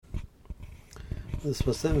This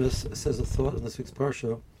Pasemis says a thought in this week's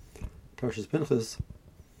Parsha, Parshas Pinchas,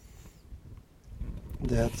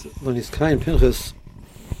 that when he's Kain Pinchas,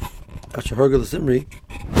 after Hargal Zimri,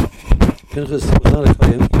 Pinchas was not a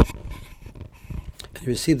Kain, and he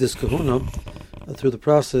received this kahuna through the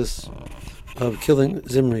process of killing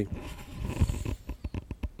Zimri.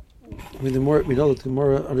 I mean, the more we know that the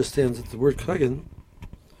more understands that the word Kain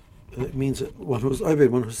means one who is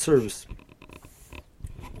Oived, one who serves.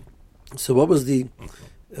 So what was the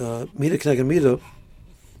Mida Knega Mida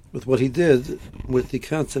with what he did with the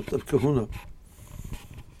concept of kahuna?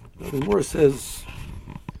 The Gemara says,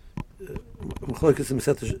 whether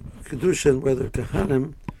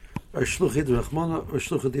Kahanim are Shluchid Rachmana or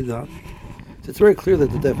Shluchid Didan. So it's very clear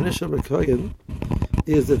that the definition of a Kohen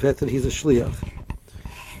is the fact that he's a Shliach.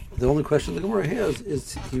 The only question the Gemara has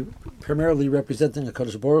is he primarily representing a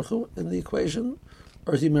Kadosh Baruch Hu in the equation,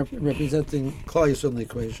 or is he representing Klal Yisrael in the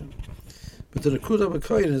equation? But the Nakuda of a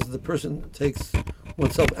Kohen is the person takes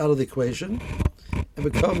oneself out of the equation and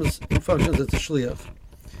becomes, in functions as a Shliach.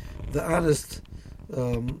 The honest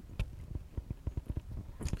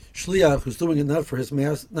Shliach who's doing it not for his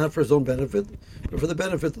not for his own benefit, but for the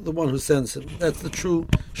benefit of the one who sends him. That's the true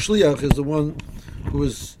Shliach, is the one who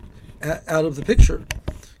is out of the picture.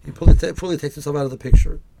 He fully takes himself out of the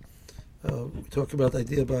picture. We talk about the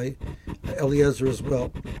idea by Eliezer as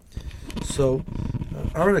well. So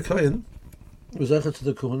Aaron HaKohen was Echad to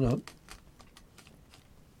the Kahuna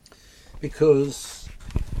because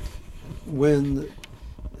when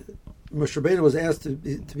Moshe Rabbeinu was asked to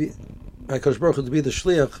be by Kadosh Baruch Hu to be the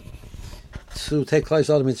Shliach to take Klal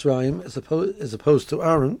Yisrael out of Mitzrayim as opposed to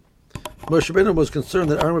Aaron, Moshe Rabbeinu was concerned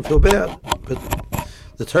that Aaron would feel bad, but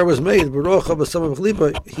the Torah was made.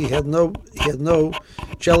 He had no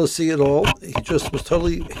jealousy at all. He just was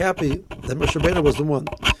totally happy that Moshe Rabbeinu was the one.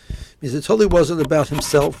 Because it totally wasn't about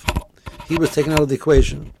himself. He was taken out of the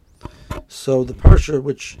equation. So the Parsha,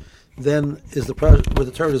 which then is the where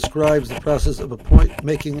the Torah describes the process of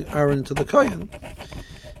making Aaron into the Kohen,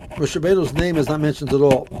 Moshe Rabbeinu's name is not mentioned at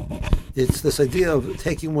all. It's this idea of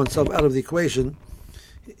taking oneself out of the equation.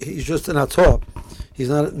 He's just an atah. He's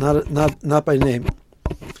not by name.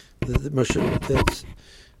 The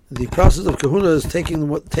process of kahuna is taking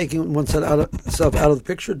oneself out of the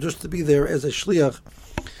picture, just to be there as a shliach,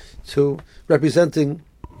 to representing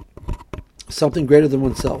something greater than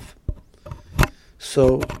oneself.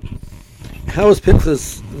 So, how is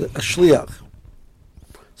Pinchas a shliach?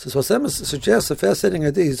 So Swasem suggests a fascinating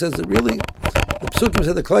idea. He says that really, the Psukim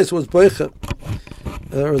said the Klal Yisrael was boicha,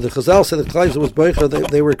 or the Chazal said the Klal Yisrael was boicha.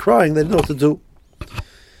 They were crying. They didn't know what to do.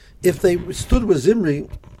 If they stood with Zimri,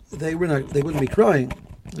 they wouldn't be crying.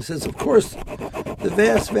 He says, of course, the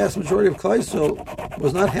vast majority of Klal Yisrael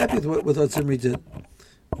was not happy with what Zimri did.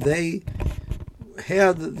 They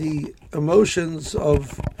had the emotions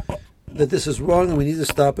of that this is wrong and we need to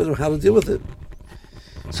stop it, or how to deal with it.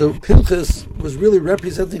 So Pinchas was really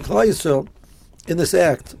representing Klal Yisrael in this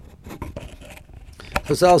act.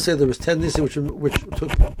 Chazal say there was 10 nisim which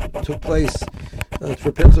took place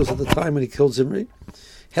for Pinchas at the time when he killed Zimri.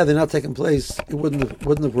 Had they not taken place, it wouldn't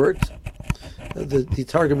have worked. The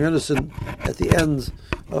Targum Yonason at the end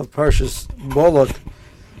of Parshas Moloch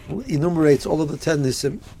enumerates all of the 10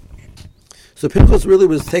 nisim. So Pinchas really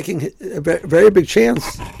was taking a very big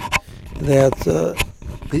chance that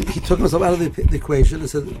he took himself out of the equation and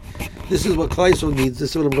said, "This is what Klal Yisrael needs.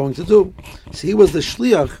 This is what I'm going to do." So he was the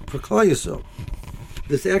shliach for Klal Yisrael.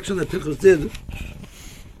 This action that Pinchas did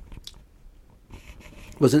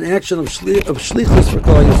was an action of shlichus for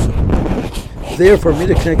Klal Yisrael. Therefore,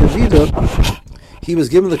 Mida Knega Mida, he was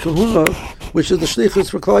given the kahuna, which is the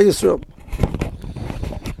shlichus for Klal Yisrael.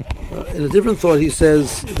 In a different thought, he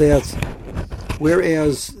says that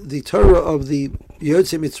whereas the Torah of the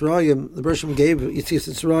Yotzei Mitzrayim, the Bereshim gave Yetzias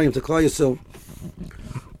Mitzrayim to Klal Yisrael,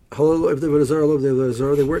 if they were Zara,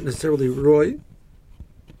 they weren't necessarily Roy.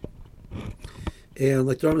 And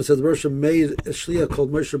like the Rambam says, the Bereshim made a Shliach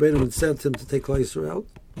called Moshe Rabbeinu and sent him to take Klal Yisrael out.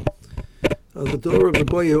 The door of the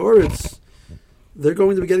Boy Oritz, they're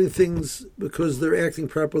going to be getting things because they're acting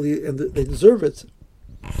properly and they deserve it.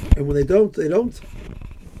 And when they don't, they don't.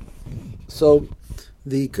 So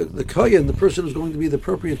the Kohen, the person who's going to be the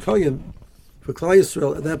appropriate Kohen for Klal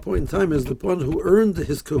Yisrael at that point in time, is the one who earned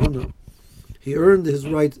his kahuna. He earned his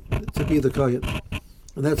right to be the Kohen.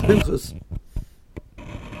 And that's Pinchas.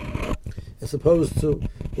 As opposed to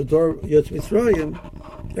the Dor Yotzei Mitzrayim,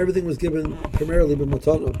 everything was given primarily by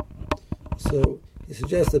Matana. So he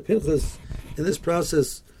suggests that Pinchas, in this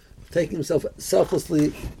process of taking himself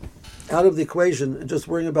selflessly out of the equation and just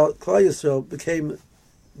worrying about Klal Yisrael, became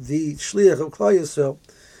the Shliach of Klal Yisrael.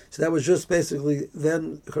 So that was just basically,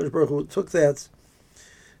 then Kadosh Baruch Hu took that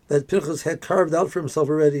that Pinchas had carved out for himself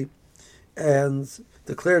already and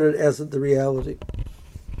declared it as the reality.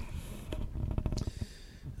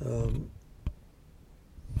 An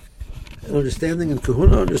understanding in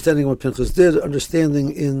Kahuna, understanding what Pinchas did,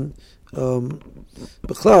 understanding in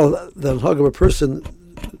Bechlal, the hug of a person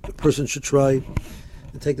should try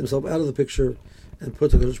and take themselves out of the picture and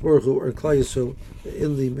put the Kadosh Baruch Hu or Klal Yisrael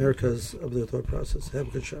in the merkaz of their thought process. Have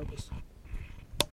a good Shabbos.